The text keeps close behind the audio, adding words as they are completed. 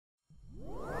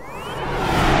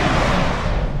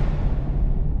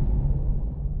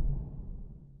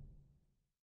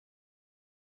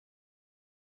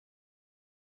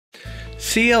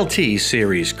CLT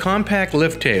Series compact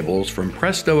lift tables from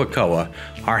Presto ECOA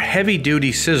are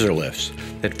heavy-duty scissor lifts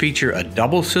that feature a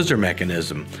double scissor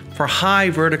mechanism for high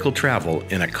vertical travel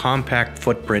in a compact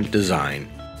footprint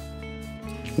design.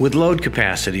 With load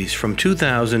capacities from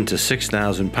 2,000 to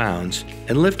 6,000 pounds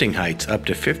and lifting heights up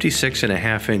to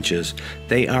 56.5 inches,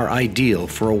 they are ideal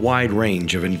for a wide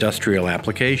range of industrial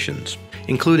applications,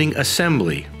 including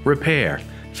assembly, repair,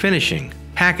 finishing,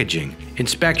 packaging,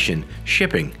 inspection,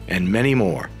 shipping, and many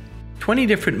more. 20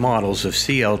 different models of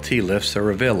CLT lifts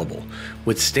are available,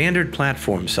 with standard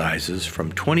platform sizes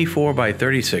from 24 by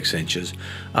 36 inches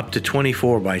up to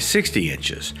 24 by 60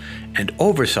 inches, and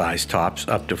oversized tops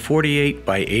up to 48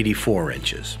 by 84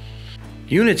 inches.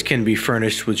 Units can be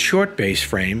furnished with short base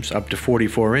frames up to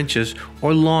 44 inches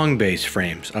or long base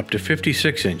frames up to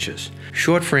 56 inches.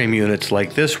 Short frame units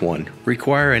like this one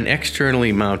require an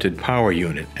externally mounted power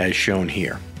unit as shown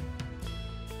here.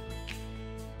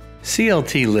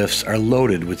 CLT lifts are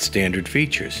loaded with standard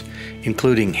features,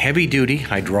 including heavy-duty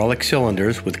hydraulic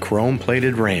cylinders with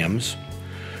chrome-plated rams,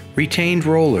 retained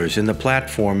rollers in the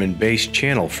platform and base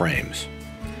channel frames,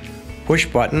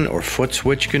 push-button or foot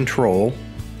switch control,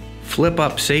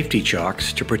 flip-up safety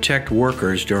chocks to protect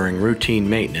workers during routine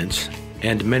maintenance,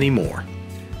 and many more.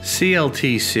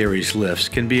 CLT Series lifts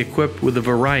can be equipped with a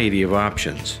variety of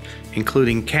options,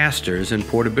 including casters and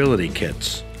portability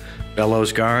kits,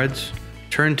 bellows guards,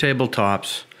 turntable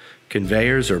tops,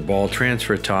 conveyors or ball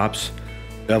transfer tops,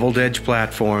 beveled edge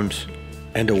platforms,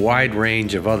 and a wide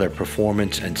range of other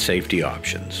performance and safety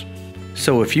options.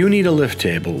 So if you need a lift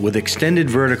table with extended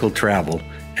vertical travel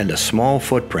and a small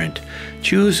footprint,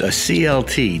 choose a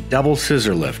CLT double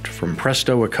scissor lift from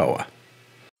Presto ECOA.